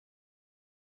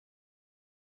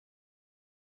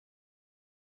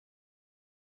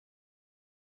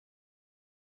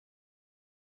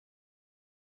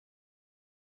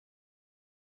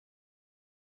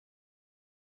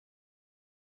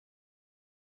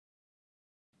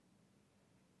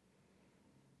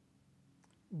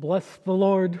Bless the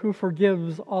Lord who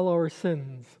forgives all our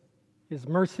sins. His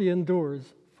mercy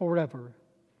endures forever.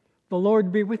 The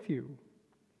Lord be with you.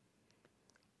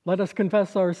 Let us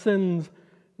confess our sins,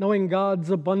 knowing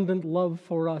God's abundant love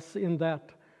for us in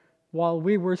that, while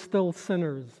we were still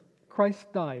sinners,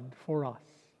 Christ died for us.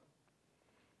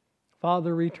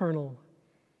 Father eternal,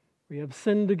 we have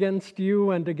sinned against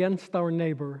you and against our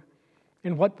neighbor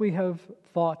in what we have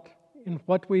thought, in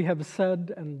what we have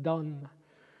said and done,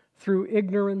 through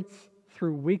ignorance,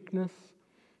 through weakness,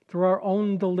 through our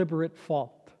own deliberate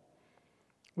fault.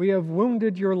 We have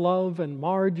wounded your love and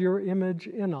marred your image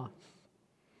in us.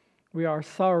 We are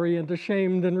sorry and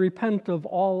ashamed and repent of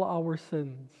all our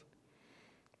sins.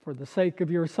 For the sake of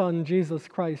your Son, Jesus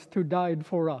Christ, who died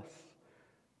for us,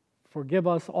 forgive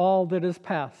us all that is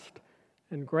past,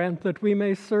 and grant that we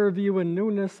may serve you in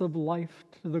newness of life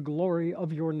to the glory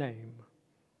of your name.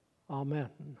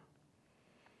 Amen.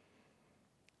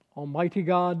 Almighty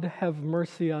God, have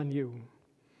mercy on you.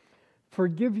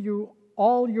 Forgive you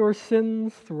all your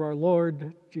sins through our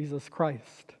Lord Jesus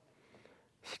Christ.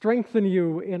 Strengthen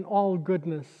you in all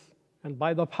goodness, and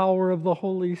by the power of the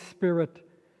Holy Spirit,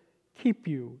 keep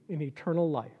you in eternal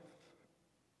life.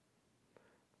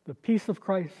 The peace of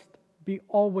Christ be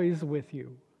always with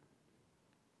you.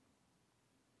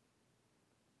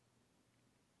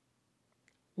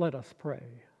 Let us pray.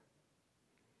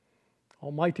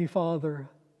 Almighty Father,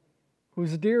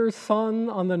 whose dear Son,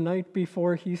 on the night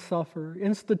before he suffered,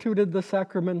 instituted the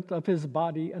sacrament of his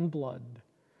body and blood,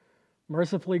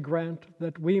 mercifully grant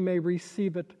that we may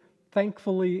receive it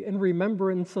thankfully in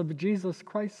remembrance of Jesus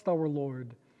Christ our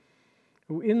Lord,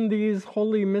 who in these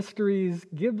holy mysteries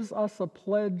gives us a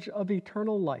pledge of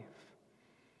eternal life,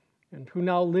 and who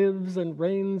now lives and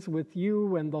reigns with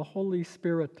you and the Holy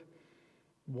Spirit,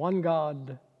 one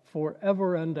God,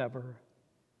 forever and ever.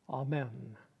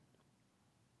 Amen.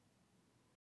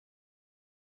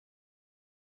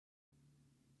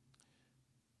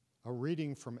 A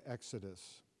reading from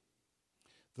Exodus.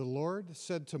 The Lord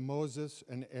said to Moses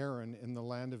and Aaron in the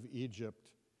land of Egypt,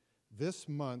 "This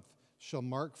month shall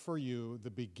mark for you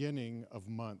the beginning of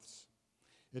months.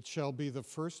 It shall be the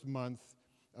first month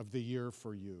of the year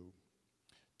for you.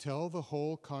 Tell the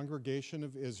whole congregation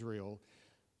of Israel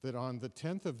that on the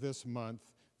 10th of this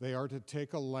month they are to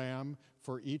take a lamb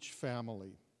for each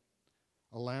family,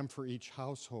 a lamb for each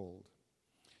household.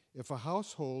 If a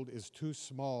household is too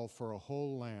small for a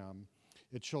whole lamb,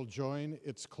 it shall join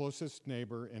its closest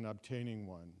neighbor in obtaining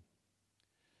one.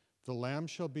 The lamb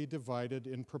shall be divided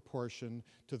in proportion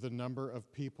to the number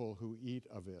of people who eat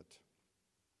of it.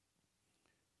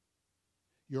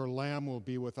 Your lamb will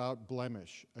be without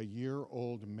blemish, a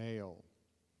year-old male.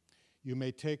 You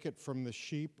may take it from the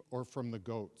sheep or from the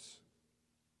goats.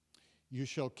 You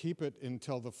shall keep it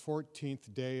until the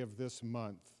 14th day of this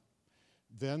month.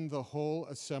 Then the whole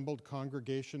assembled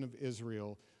congregation of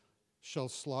Israel shall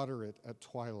slaughter it at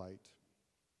twilight.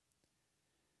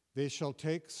 They shall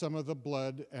take some of the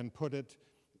blood and put it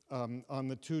on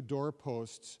the 2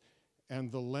 doorposts and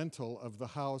the lintel of the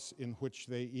house in which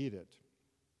they eat it.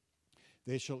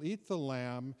 They shall eat the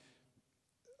lamb,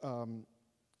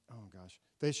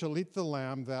 They shall eat the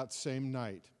lamb that same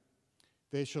night.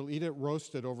 They shall eat it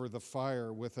roasted over the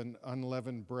fire with an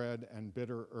unleavened bread and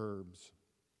bitter herbs.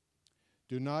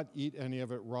 Do not eat any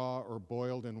of it raw or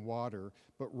boiled in water,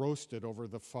 but roast it over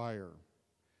the fire,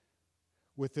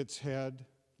 with its head,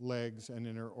 legs, and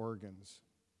inner organs.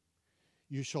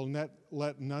 You shall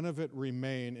let none of it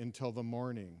remain until the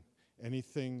morning.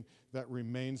 Anything that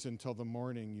remains until the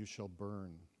morning you shall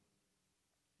burn.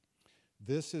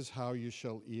 This is how you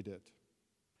shall eat it.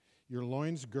 Your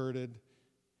loins girded,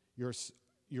 your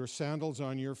sandals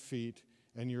on your feet,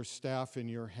 and your staff in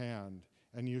your hand,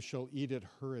 and you shall eat it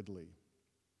hurriedly.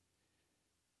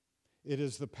 It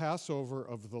is the Passover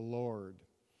of the Lord,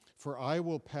 for I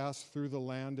will pass through the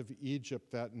land of Egypt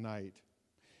that night,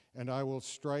 and I will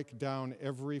strike down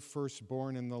every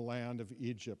firstborn in the land of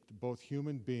Egypt, both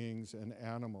human beings and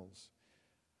animals.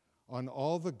 On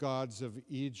all the gods of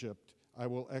Egypt I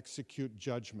will execute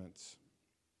judgments.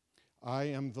 I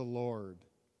am the Lord.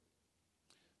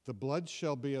 The blood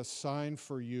shall be a sign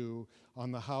for you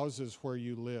on the houses where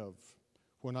you live.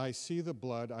 When I see the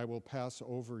blood, I will pass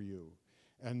over you,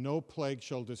 and no plague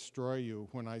shall destroy you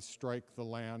when I strike the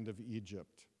land of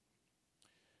Egypt.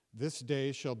 This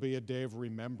day shall be a day of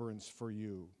remembrance for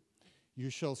you. You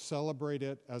shall celebrate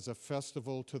it as a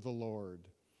festival to the Lord.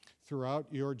 Throughout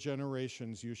your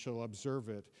generations you shall observe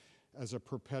it as a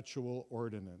perpetual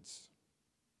ordinance.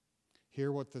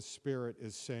 Hear what the Spirit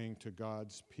is saying to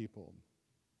God's people.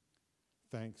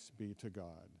 Thanks be to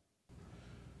God.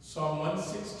 Psalm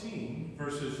 116,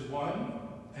 verses 1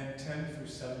 and 10 through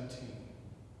 17.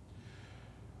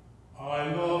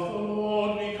 I love the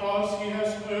Lord because he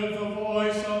has heard the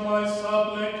voice of my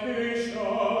supplication,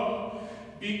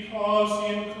 because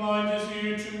he inclined his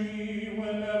ear to me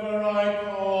whenever I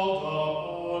called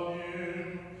upon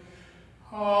him.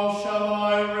 How shall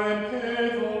I repay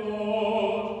the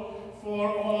Lord for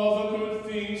all the good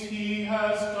things he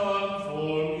has done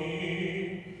for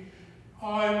me?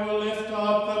 I will lift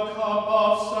up the cup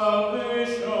of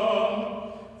salvation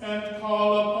and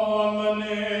call upon the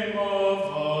name of the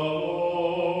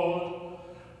Lord.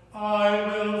 I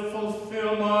will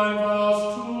fulfill my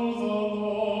vows to the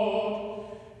Lord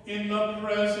in the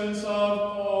presence of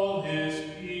all his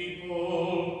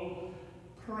people.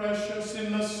 Precious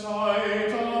in the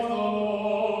sight of the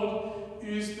Lord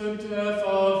is the death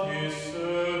of his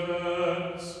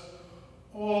servants.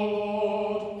 O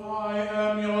Lord, I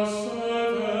am your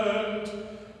servant.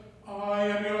 I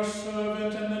am your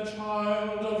servant and the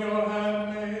child of your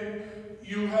handmaid.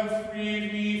 You have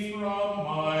freed me from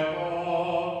my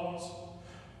bonds.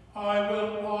 I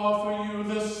will offer you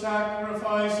the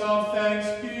sacrifice of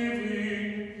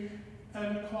thanksgiving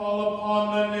and call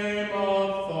upon the name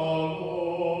of the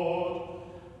Lord.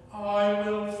 I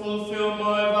will fulfill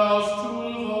my vows to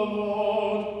the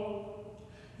Lord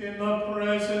in the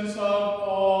presence of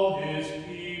all his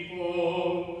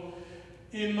people,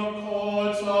 in the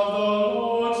courts of the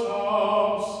Lord's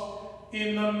house,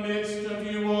 in the midst of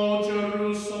you, O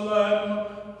Jerusalem.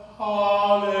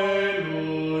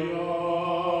 Hallelujah.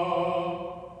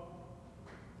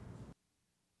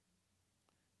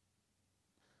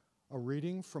 A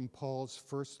reading from Paul's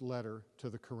first letter to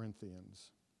the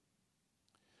Corinthians.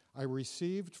 I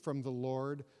received from the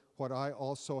Lord what I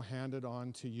also handed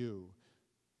on to you,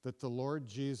 that the Lord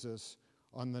Jesus,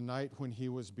 on the night when he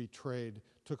was betrayed,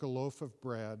 took a loaf of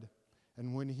bread,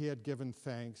 and when he had given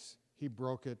thanks, he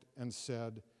broke it and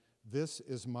said, "This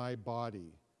is my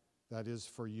body, that is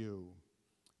for you.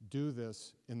 Do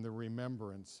this in the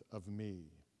remembrance of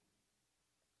me."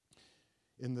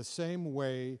 In the same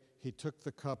way, he took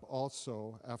the cup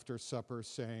also after supper,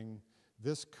 saying,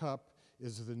 "This cup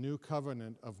is the new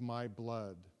covenant of my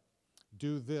blood.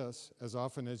 Do this as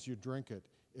often as you drink it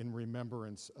in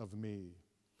remembrance of me.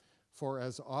 For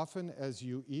as often as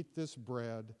you eat this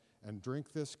bread and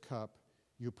drink this cup,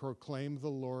 you proclaim the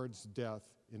Lord's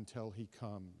death until he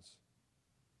comes."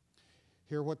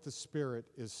 Hear what the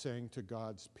Spirit is saying to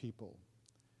God's people.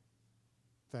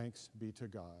 Thanks be to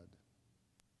God.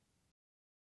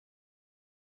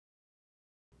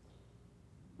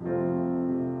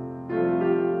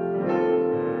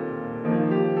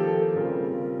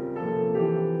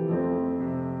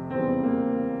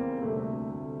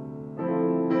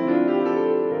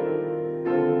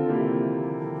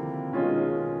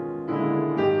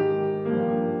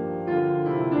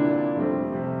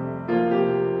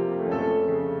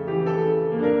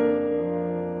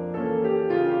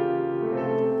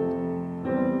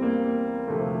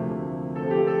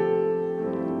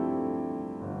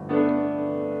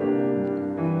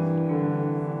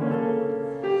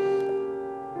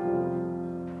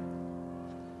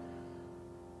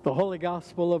 The Holy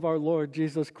Gospel of our Lord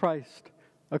Jesus Christ,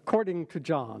 according to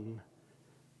John.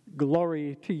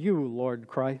 Glory to you, Lord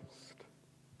Christ.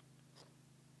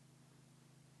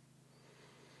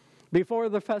 Before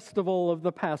the festival of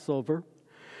the Passover,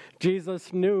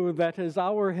 Jesus knew that his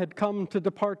hour had come to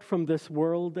depart from this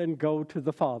world and go to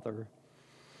the Father.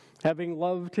 Having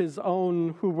loved his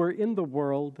own who were in the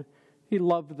world, he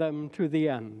loved them to the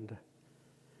end.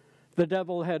 The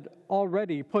devil had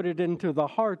already put it into the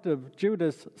heart of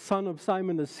Judas, son of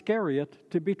Simon Iscariot,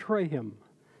 to betray him.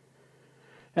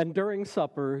 And during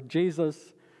supper,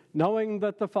 Jesus, knowing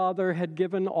that the Father had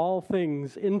given all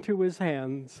things into his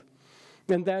hands,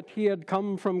 and that he had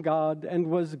come from God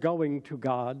and was going to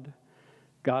God,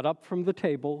 got up from the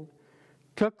table,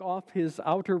 took off his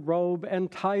outer robe,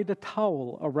 and tied a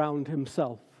towel around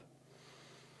himself.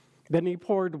 Then he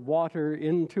poured water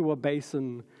into a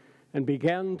basin and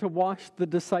began to wash the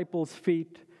disciples'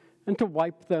 feet and to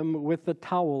wipe them with the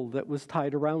towel that was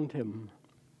tied around him.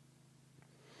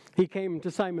 He came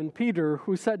to Simon Peter,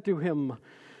 who said to him,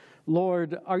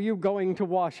 "Lord, are you going to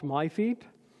wash my feet?"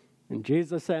 And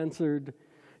Jesus answered,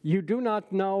 "You do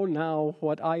not know now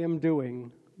what I am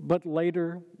doing, but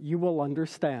later you will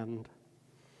understand."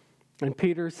 And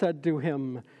Peter said to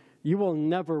him, "You will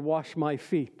never wash my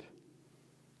feet."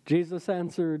 Jesus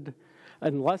answered,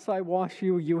 "Unless I wash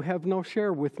you, you have no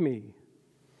share with me."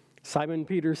 Simon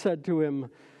Peter said to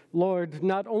him, "Lord,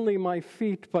 not only my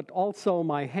feet, but also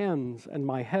my hands and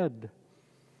my head."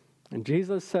 And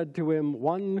Jesus said to him,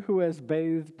 "One who has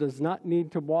bathed does not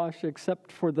need to wash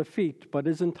except for the feet, but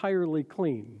is entirely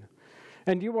clean.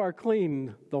 And you are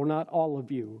clean, though not all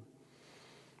of you."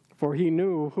 For he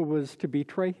knew who was to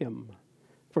betray him.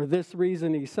 For this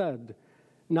reason he said,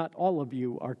 "Not all of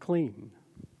you are clean."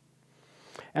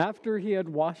 After he had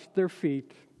washed their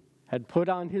feet, had put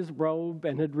on his robe,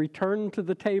 and had returned to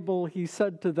the table, he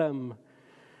said to them,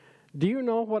 "Do you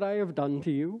know what I have done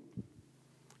to you?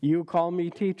 You call me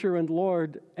teacher and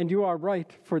Lord, and you are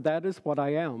right, for that is what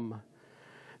I am.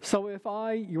 So if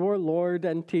I, your Lord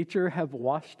and teacher, have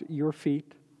washed your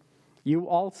feet, you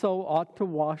also ought to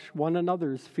wash one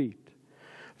another's feet.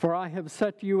 For I have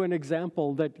set you an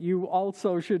example that you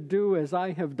also should do as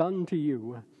I have done to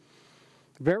you.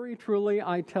 Very truly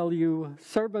I tell you,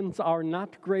 servants are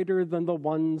not greater than the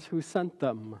ones who sent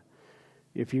them.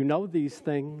 If you know these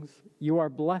things, you are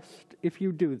blessed if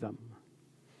you do them."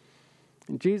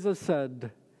 And Jesus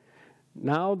said,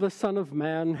 "Now the Son of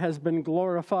Man has been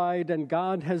glorified, and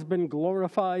God has been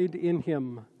glorified in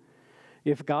him.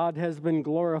 If God has been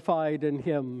glorified in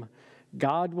him,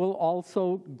 God will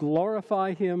also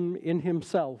glorify him in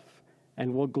himself,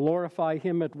 and will glorify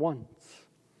him at once.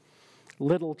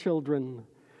 Little children,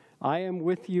 I am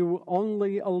with you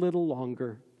only a little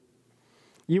longer.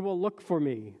 You will look for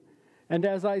me, and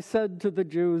as I said to the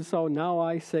Jews, so now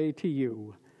I say to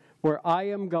you, where I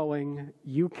am going,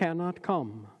 you cannot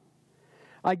come.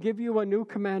 I give you a new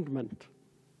commandment,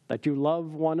 that you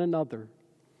love one another.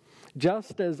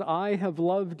 Just as I have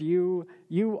loved you,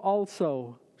 you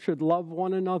also should love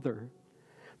one another.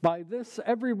 By this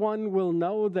everyone will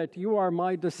know that you are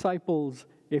my disciples,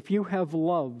 if you have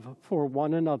love for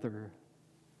one another."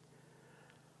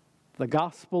 The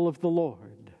Gospel of the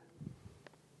Lord.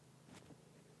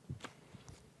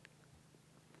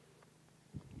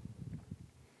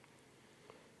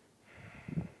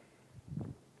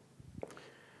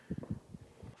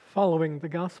 Following the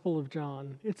Gospel of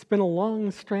John, it's been a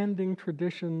long-standing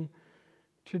tradition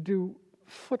to do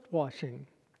foot washing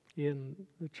in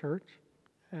the church,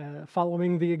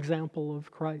 following the example of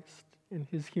Christ in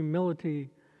his humility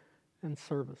and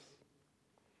service.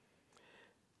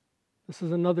 This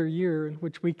is another year in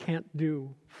which we can't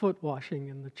do foot washing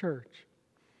in the church.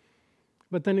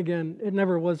 But then again, it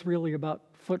never was really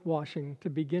about foot washing to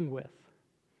begin with.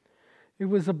 It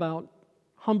was about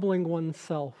humbling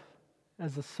oneself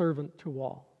as a servant to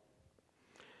all.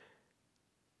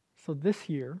 So this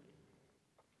year,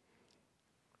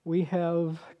 we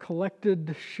have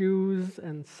collected shoes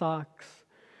and socks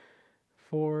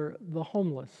for the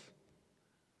homeless,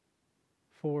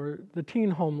 for the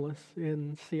teen homeless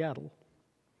in Seattle.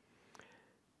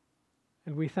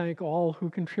 And we thank all who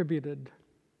contributed.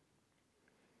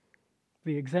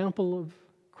 The example of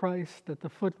Christ at the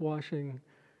foot washing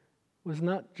was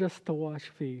not just to wash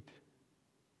feet,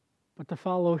 but to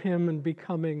follow him in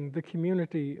becoming the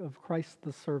community of Christ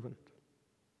the servant.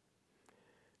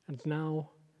 And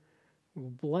now we'll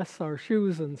bless our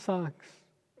shoes and socks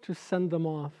to send them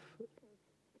off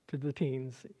to the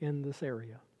teens in this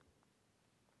area.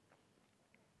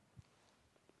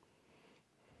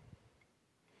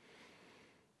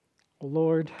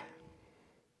 Lord,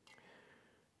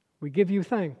 we give you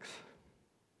thanks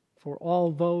for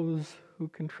all those who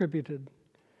contributed,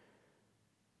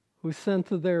 who sent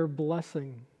their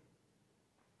blessing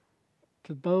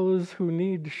to those who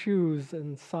need shoes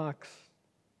and socks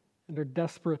and are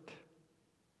desperate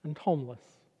and homeless.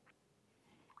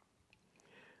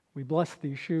 We bless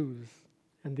these shoes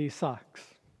and these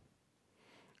socks,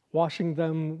 washing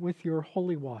them with your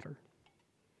holy water.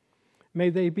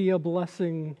 May they be a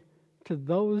blessing to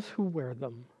those who wear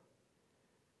them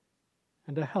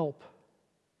and a help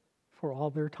for all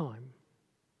their time.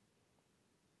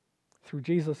 Through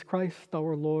Jesus Christ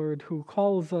our Lord, who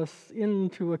calls us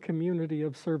into a community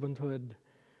of servanthood,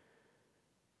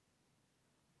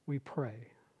 we pray.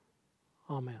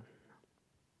 Amen.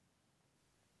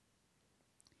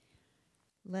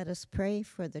 Let us pray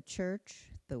for the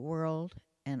church, the world,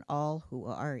 and all who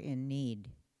are in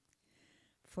need.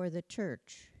 For the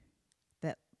church,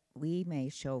 that we may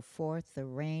show forth the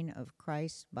reign of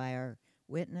Christ by our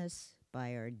witness,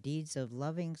 by our deeds of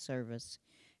loving service,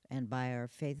 and by our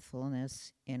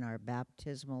faithfulness in our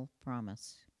baptismal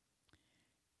promise.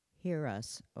 Hear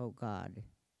us, O God.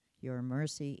 Your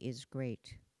mercy is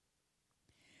great.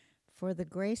 For the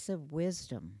grace of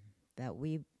wisdom, that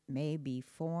we may be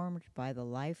formed by the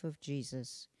life of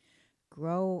Jesus,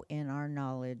 grow in our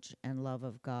knowledge and love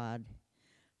of God,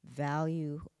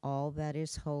 value all that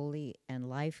is holy and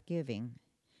life-giving,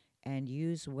 and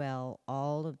use well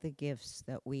all of the gifts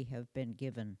that we have been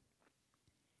given.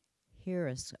 Hear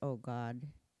us, O God.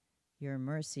 Your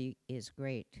mercy is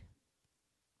great.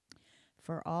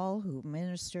 For all who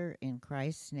minister in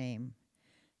Christ's name,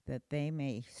 that they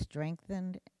may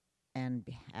strengthen and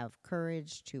have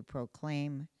courage to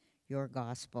proclaim your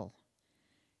gospel.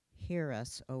 Hear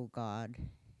us, O God.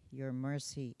 Your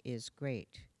mercy is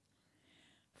great.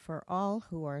 For all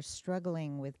who are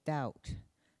struggling with doubt,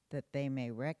 that they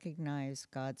may recognize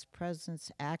God's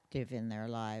presence active in their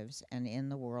lives and in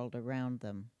the world around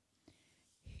them.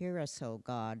 Hear us, O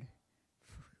God.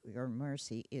 Your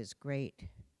mercy is great.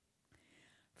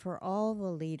 For all the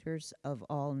leaders of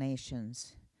all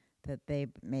nations, that they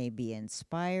may be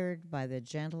inspired by the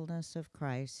gentleness of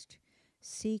Christ,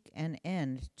 seek an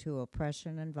end to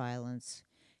oppression and violence,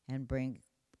 and bring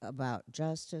about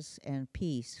justice and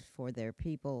peace for their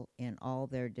people in all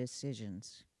their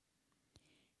decisions.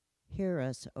 Hear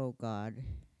us, O God.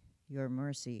 Your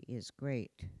mercy is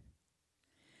great.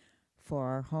 For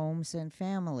our homes and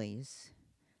families,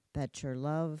 that your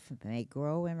love may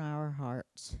grow in our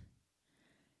hearts.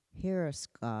 Hear us,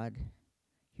 God.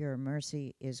 Your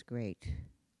mercy is great.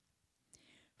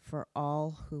 For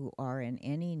all who are in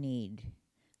any need,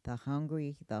 the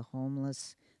hungry, the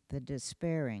homeless, the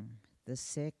despairing, the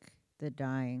sick, the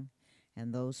dying,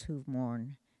 and those who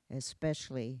mourn,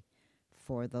 especially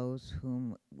for those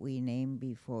whom we name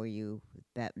before you,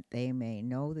 that they may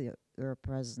know your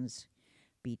presence,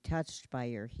 be touched by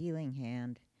your healing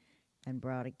hand, and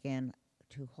brought again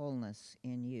to wholeness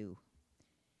in you.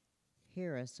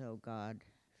 Hear us, O God.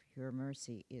 Your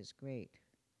mercy is great.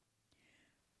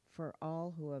 For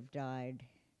all who have died,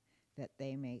 that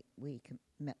we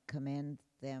commend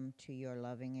them to your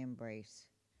loving embrace.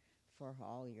 For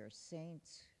all your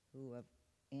saints who have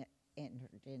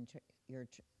entered into your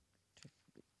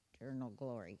eternal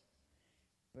glory,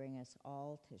 bring us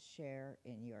all to share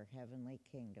in your heavenly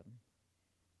kingdom.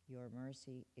 Your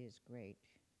mercy is great.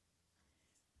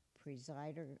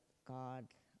 Presider, God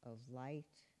of light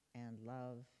and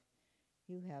love,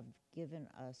 you have given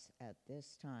us at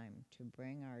this time to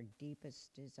bring our deepest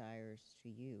desires to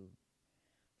you.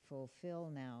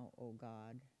 Fulfill now, O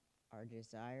God, our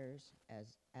desires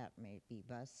as that may be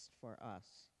best for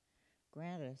us.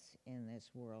 Grant us in this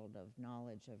world of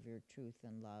knowledge of your truth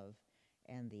and love,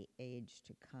 and the age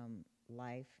to come,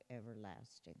 life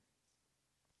everlasting.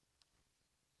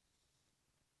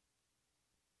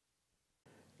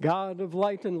 God of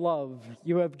light and love,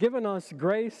 you have given us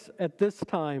grace at this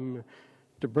time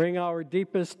to bring our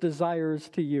deepest desires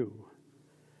to you.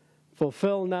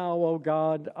 Fulfill now, O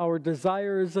God, our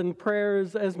desires and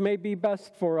prayers as may be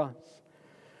best for us,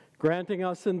 granting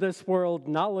us in this world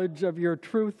knowledge of your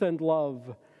truth and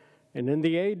love, and in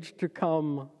the age to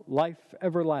come, life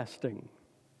everlasting.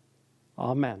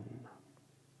 Amen.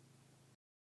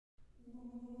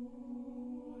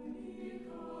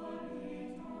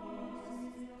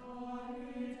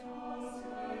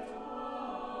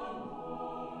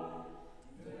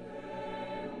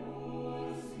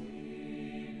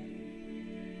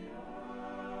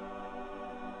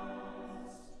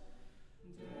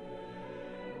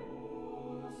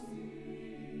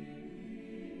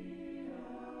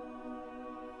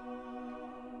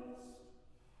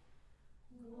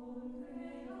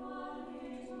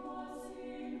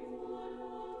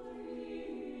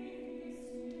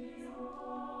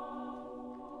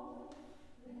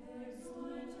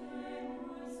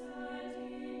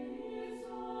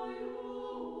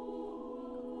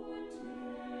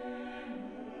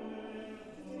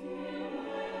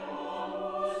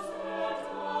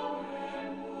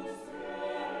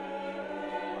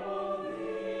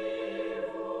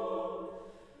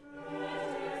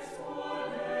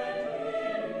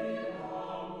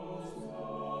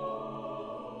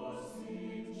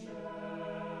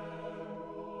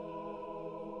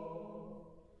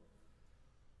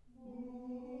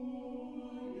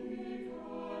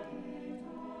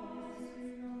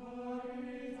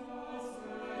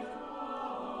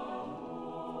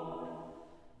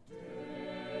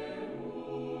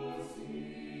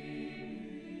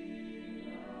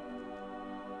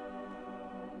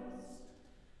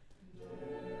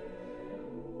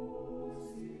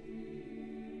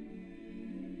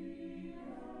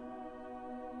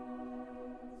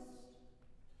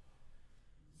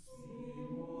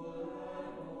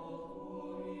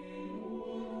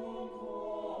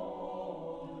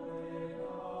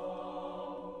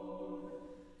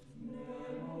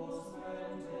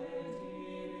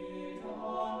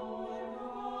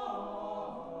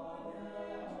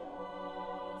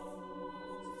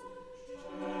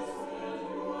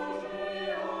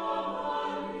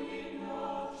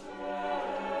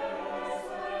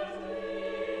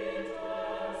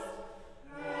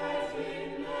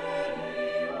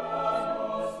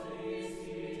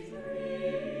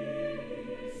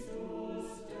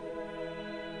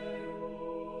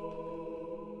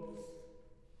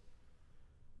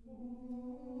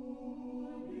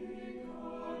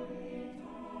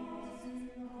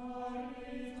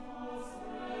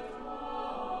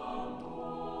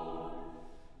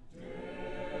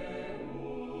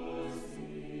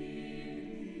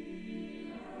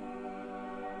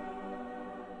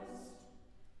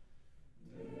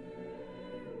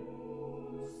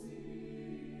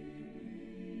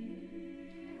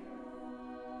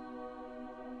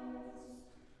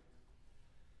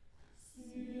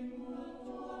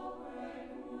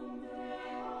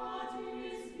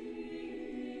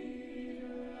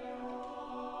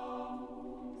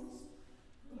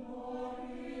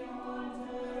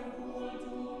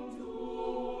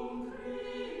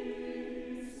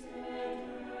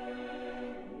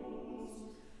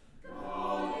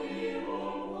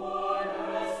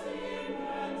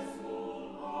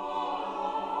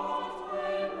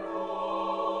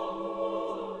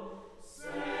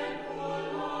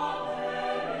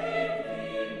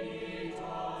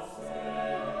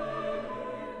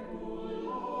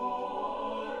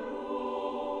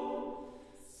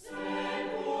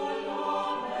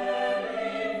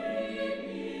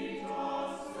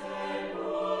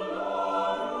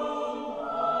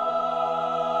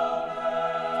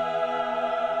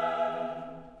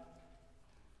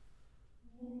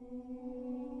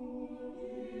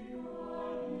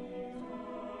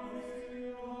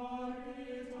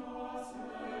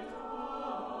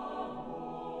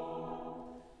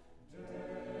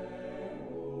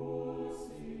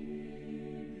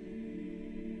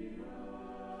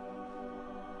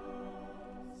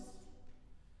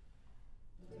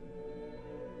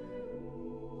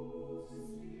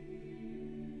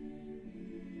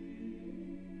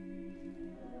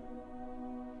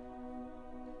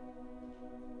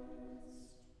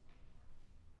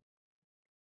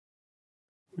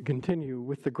 We continue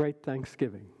with the great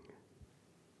thanksgiving.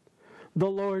 The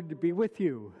Lord be with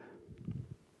you.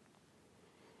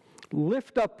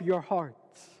 Lift up your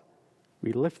hearts.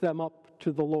 We lift them up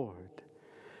to the Lord.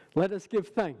 Let us give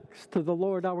thanks to the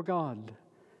Lord our God.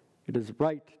 It is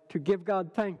right to give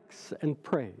God thanks and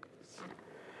praise.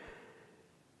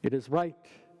 It is right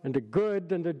and a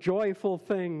good and a joyful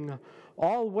thing,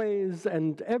 always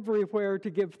and everywhere, to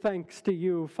give thanks to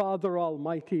you, Father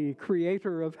Almighty,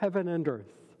 Creator of heaven and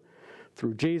earth,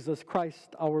 through Jesus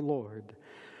Christ our Lord.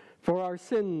 For our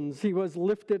sins he was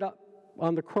lifted up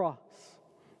on the cross,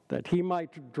 that he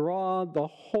might draw the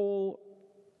whole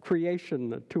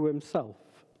creation to himself.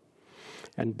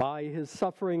 And by his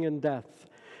suffering and death,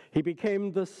 he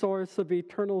became the source of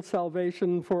eternal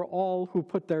salvation for all who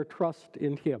put their trust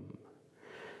in him.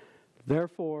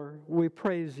 Therefore, we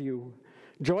praise you,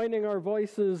 joining our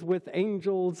voices with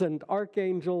angels and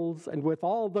archangels and with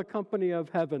all the company of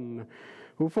heaven,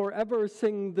 who forever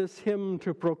sing this hymn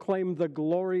to proclaim the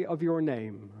glory of your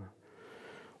name.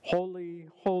 Holy,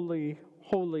 holy,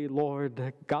 holy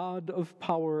Lord, God of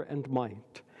power and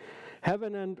might.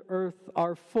 Heaven and earth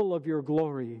are full of your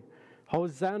glory.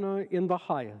 Hosanna in the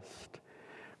highest.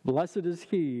 Blessed is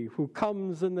he who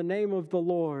comes in the name of the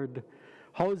Lord.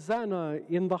 Hosanna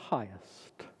in the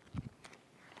highest.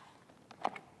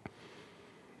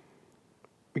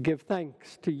 We give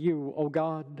thanks to you, O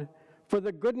God, for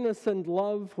the goodness and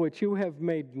love which you have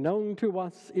made known to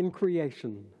us in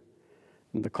creation,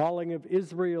 in the calling of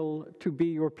Israel to be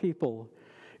your people,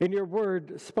 in your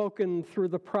word spoken through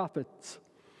the prophets,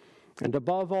 and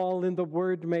above all in the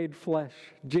Word made flesh,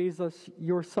 Jesus,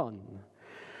 your Son.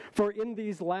 For in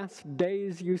these last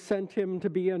days you sent him to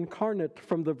be incarnate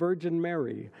from the Virgin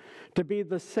Mary, to be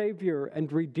the Savior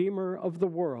and Redeemer of the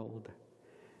world.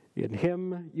 In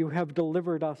him you have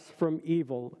delivered us from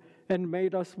evil and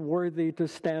made us worthy to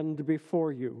stand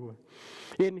before you.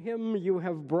 In him you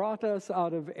have brought us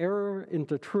out of error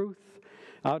into truth,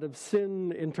 out of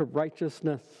sin into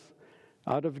righteousness,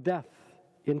 out of death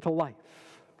into life.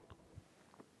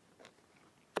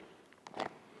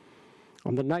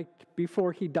 On the night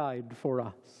before he died for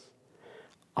us,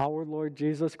 our Lord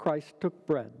Jesus Christ took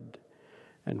bread,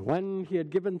 and when he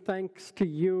had given thanks to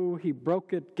you, he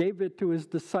broke it, gave it to his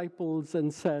disciples,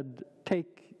 and said,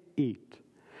 "Take, eat.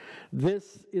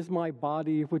 This is my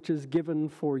body, which is given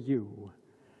for you.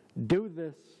 Do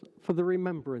this for the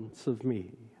remembrance of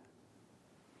me."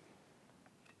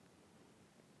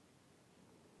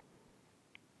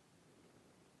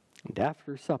 And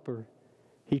after supper,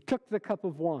 he took the cup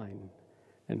of wine,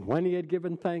 and when he had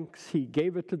given thanks, he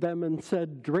gave it to them and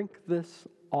said, "Drink this,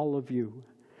 all of you.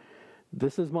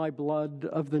 This is my blood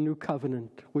of the new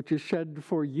covenant, which is shed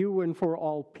for you and for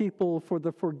all people for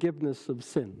the forgiveness of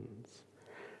sins.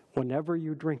 Whenever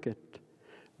you drink it,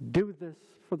 do this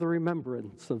for the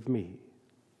remembrance of me."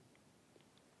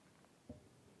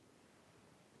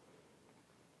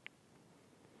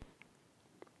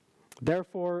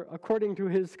 Therefore, according to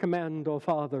his command, O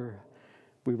Father,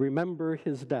 we remember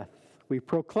his death. We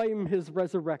proclaim his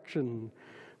resurrection.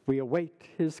 We await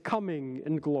his coming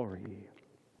in glory.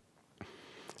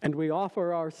 And we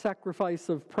offer our sacrifice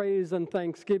of praise and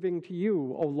thanksgiving to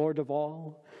you, O Lord of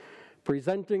all,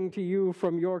 presenting to you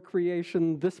from your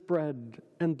creation this bread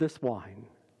and this wine.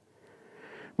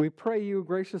 We pray you,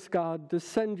 gracious God, to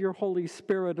send your Holy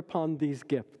Spirit upon these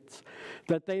gifts,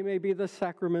 that they may be the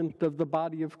sacrament of the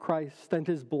body of Christ and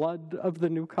his blood of the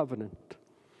new covenant.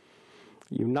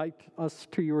 Unite us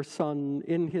to your Son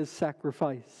in his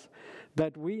sacrifice,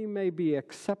 that we may be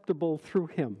acceptable through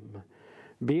him,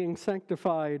 being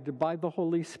sanctified by the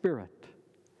Holy Spirit.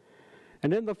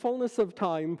 And in the fullness of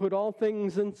time, put all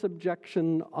things in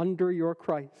subjection under your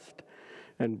Christ,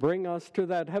 and bring us to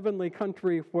that heavenly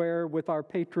country where, with our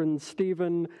patron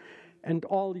Stephen and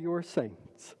all your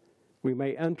saints, we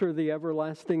may enter the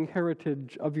everlasting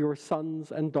heritage of your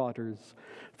sons and daughters,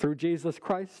 through Jesus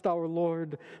Christ our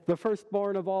Lord, the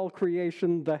firstborn of all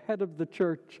creation, the head of the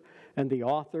church, and the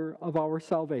author of our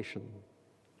salvation.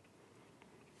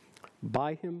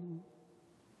 By him,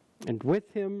 and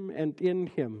with him, and in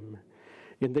him,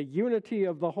 in the unity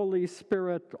of the Holy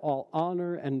Spirit, all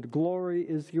honor and glory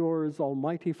is yours,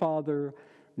 Almighty Father,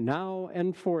 now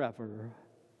and forever.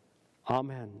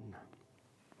 Amen.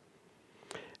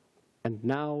 And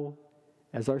now,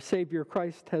 as our Savior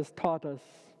Christ has taught us,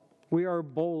 we are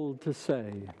bold to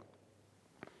say,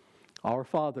 Our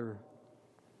Father,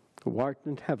 who art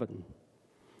in heaven,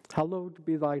 hallowed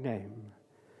be thy name.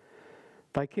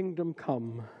 Thy kingdom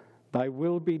come, thy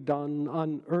will be done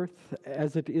on earth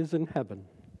as it is in heaven.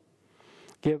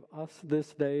 Give us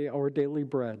this day our daily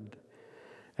bread,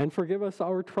 And forgive us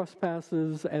our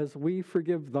trespasses as we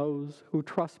forgive those who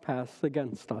trespass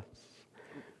against us.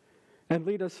 And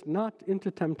lead us not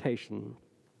into temptation,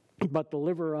 but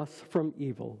deliver us from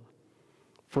evil.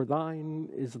 For thine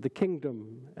is the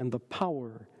kingdom and the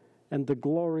power and the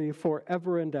glory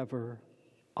forever and ever.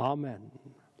 Amen.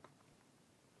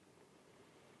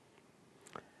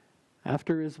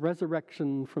 After his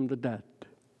resurrection from the dead,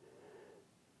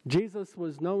 Jesus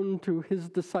was known to his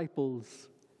disciples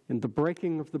in the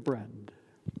breaking of the bread.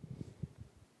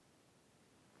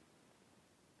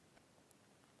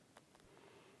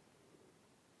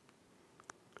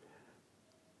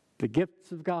 The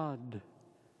gifts of God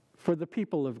for the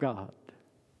people of God.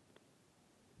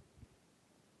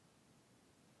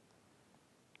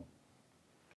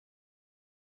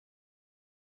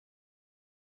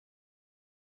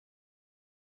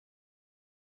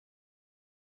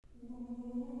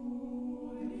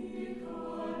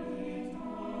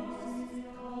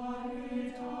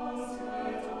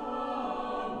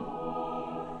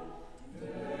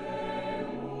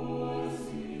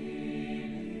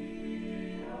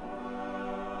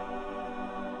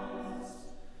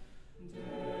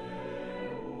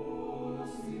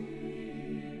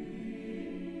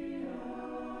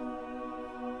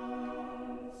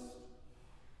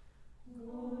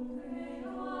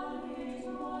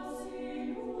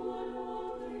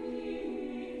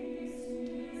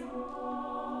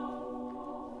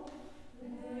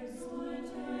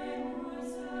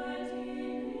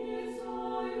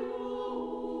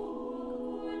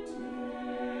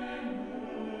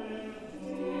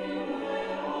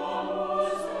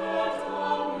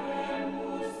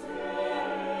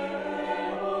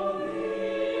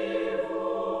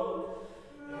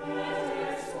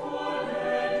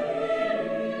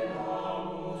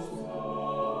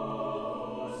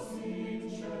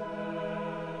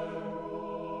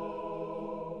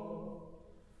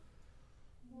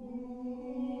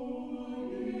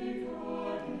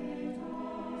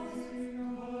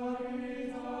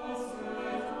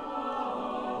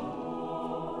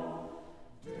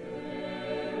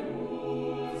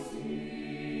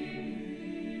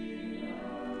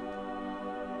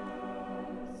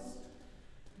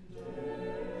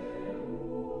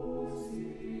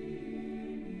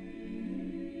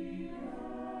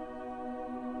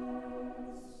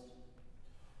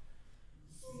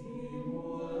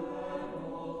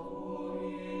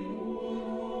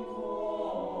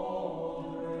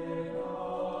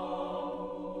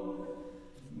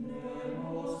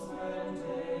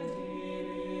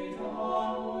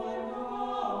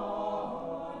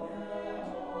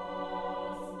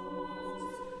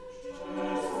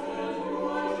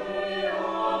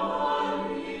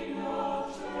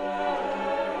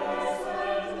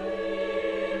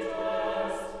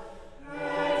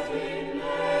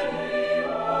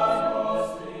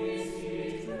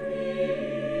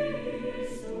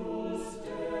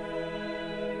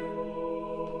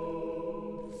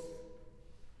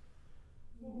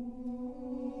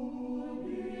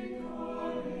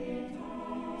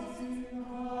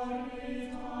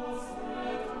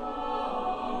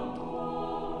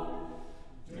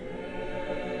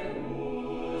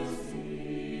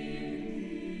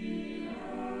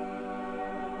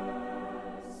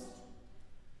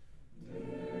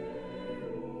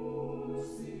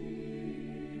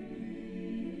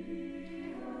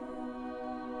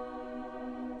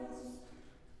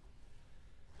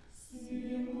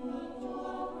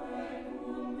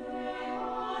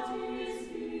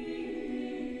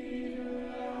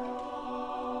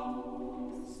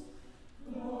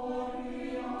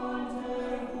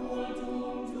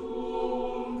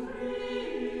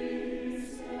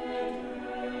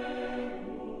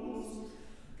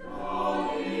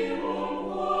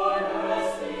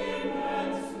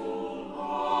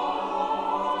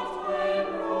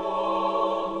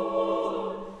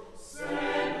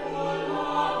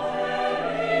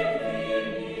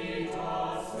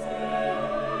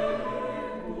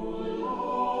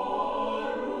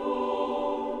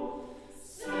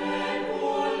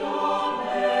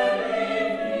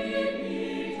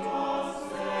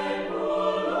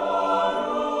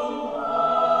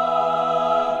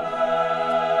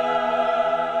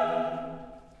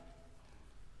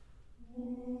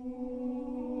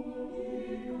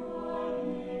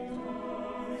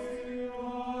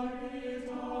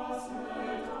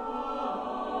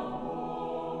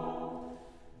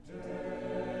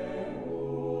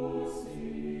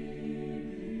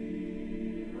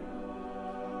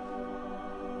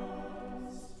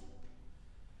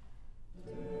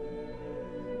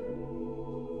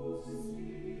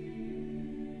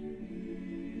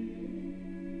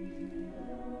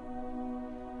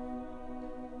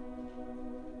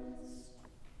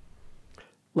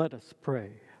 Let us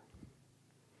pray.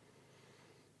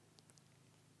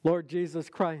 Lord Jesus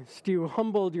Christ, you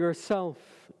humbled yourself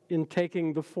in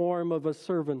taking the form of a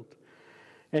servant,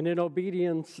 and in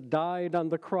obedience died on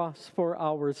the cross for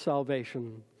our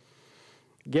salvation.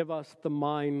 Give us the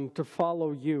mind to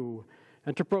follow you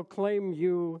and to proclaim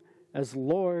you as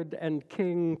Lord and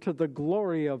King to the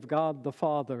glory of God the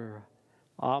Father.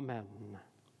 Amen.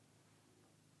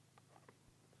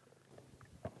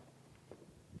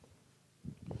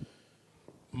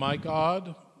 My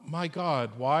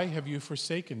God, why have you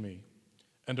forsaken me,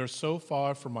 and are so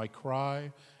far from my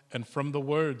cry and from the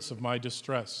words of my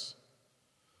distress?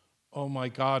 O my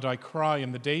God, I cry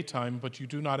in the daytime, but you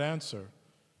do not answer.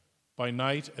 By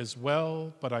night as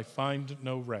well, but I find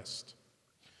no rest.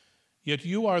 Yet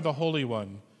you are the Holy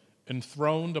One,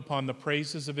 enthroned upon the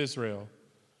praises of Israel.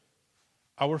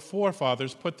 Our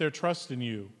forefathers put their trust in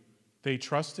you. They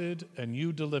trusted, and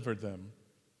you delivered them.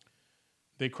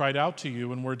 They cried out to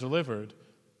you and were delivered.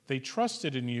 They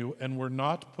trusted in you and were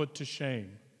not put to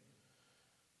shame.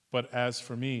 But as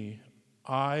for me,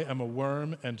 I am a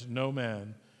worm and no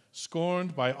man,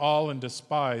 scorned by all and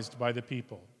despised by the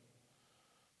people.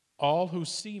 All who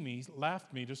see me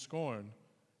laughed me to scorn.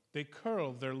 They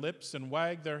curled their lips and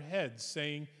wagged their heads,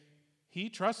 saying, "He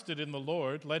trusted in the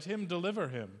Lord, let him deliver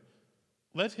him.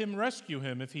 Let him rescue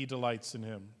him if he delights in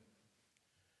him."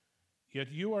 Yet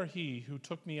you are he who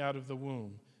took me out of the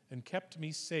womb and kept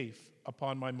me safe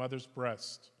upon my mother's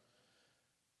breast.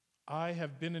 I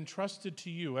have been entrusted to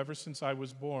you ever since I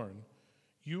was born.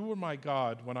 You were my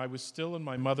God when I was still in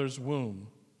my mother's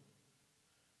womb.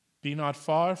 Be not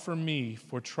far from me,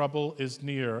 for trouble is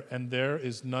near, and there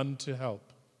is none to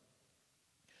help.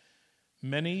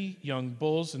 Many young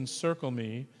bulls encircle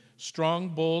me, strong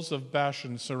bulls of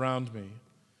Bashan surround me.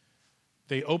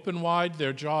 They open wide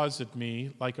their jaws at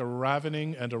me like a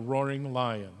ravening and a roaring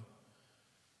lion.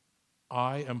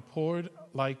 I am poured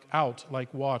out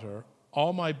like water.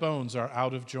 All my bones are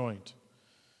out of joint.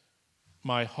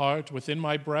 My heart within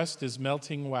my breast is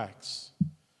melting wax.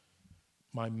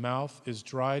 My mouth is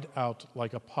dried out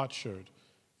like a potsherd.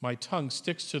 My tongue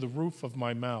sticks to the roof of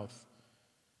my mouth.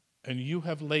 And you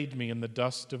have laid me in the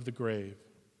dust of the grave.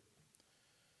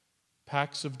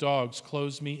 Packs of dogs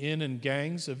close me in, and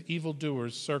gangs of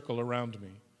evildoers circle around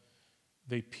me.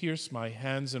 They pierce my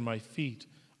hands and my feet.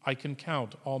 I can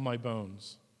count all my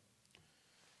bones.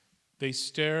 They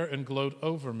stare and gloat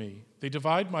over me. They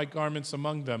divide my garments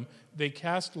among them. They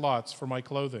cast lots for my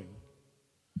clothing.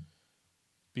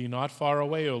 Be not far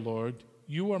away, O Lord.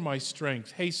 You are my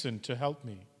strength. Hasten to help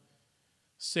me.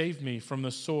 Save me from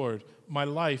the sword, my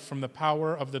life from the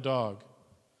power of the dog.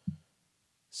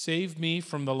 Save me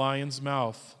from the lion's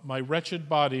mouth, my wretched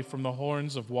body from the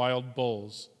horns of wild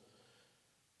bulls.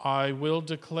 I will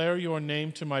declare your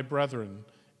name to my brethren.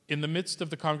 In the midst of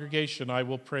the congregation I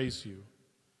will praise you.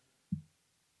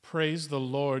 Praise the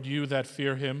Lord, you that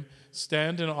fear him.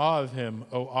 Stand in awe of him,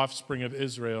 O offspring of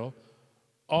Israel.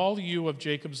 All you of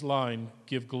Jacob's line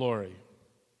give glory.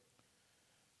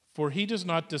 For he does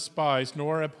not despise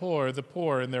nor abhor the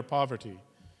poor in their poverty,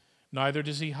 neither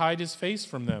does he hide his face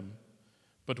from them.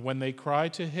 But when they cry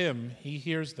to him, he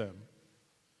hears them.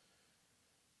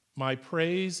 My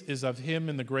praise is of him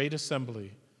in the great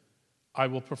assembly. I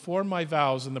will perform my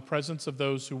vows in the presence of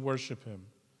those who worship him.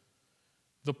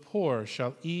 The poor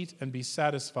shall eat and be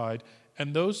satisfied,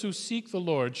 and those who seek the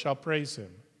Lord shall praise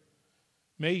him.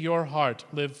 May your heart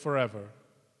live forever.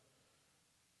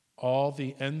 All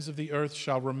the ends of the earth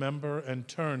shall remember and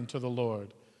turn to the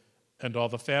Lord, and all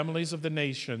the families of the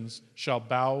nations shall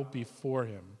bow before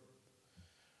him.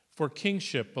 For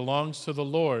kingship belongs to the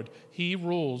Lord. He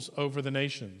rules over the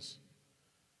nations.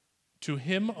 To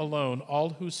him alone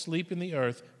all who sleep in the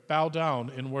earth bow down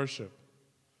in worship.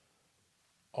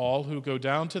 All who go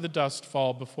down to the dust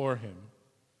fall before him.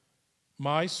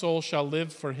 My soul shall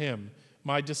live for him.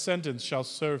 My descendants shall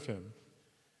serve him.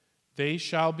 They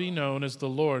shall be known as the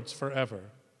Lord's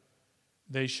forever.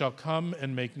 They shall come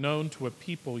and make known to a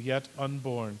people yet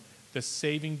unborn the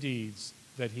saving deeds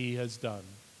that he has done.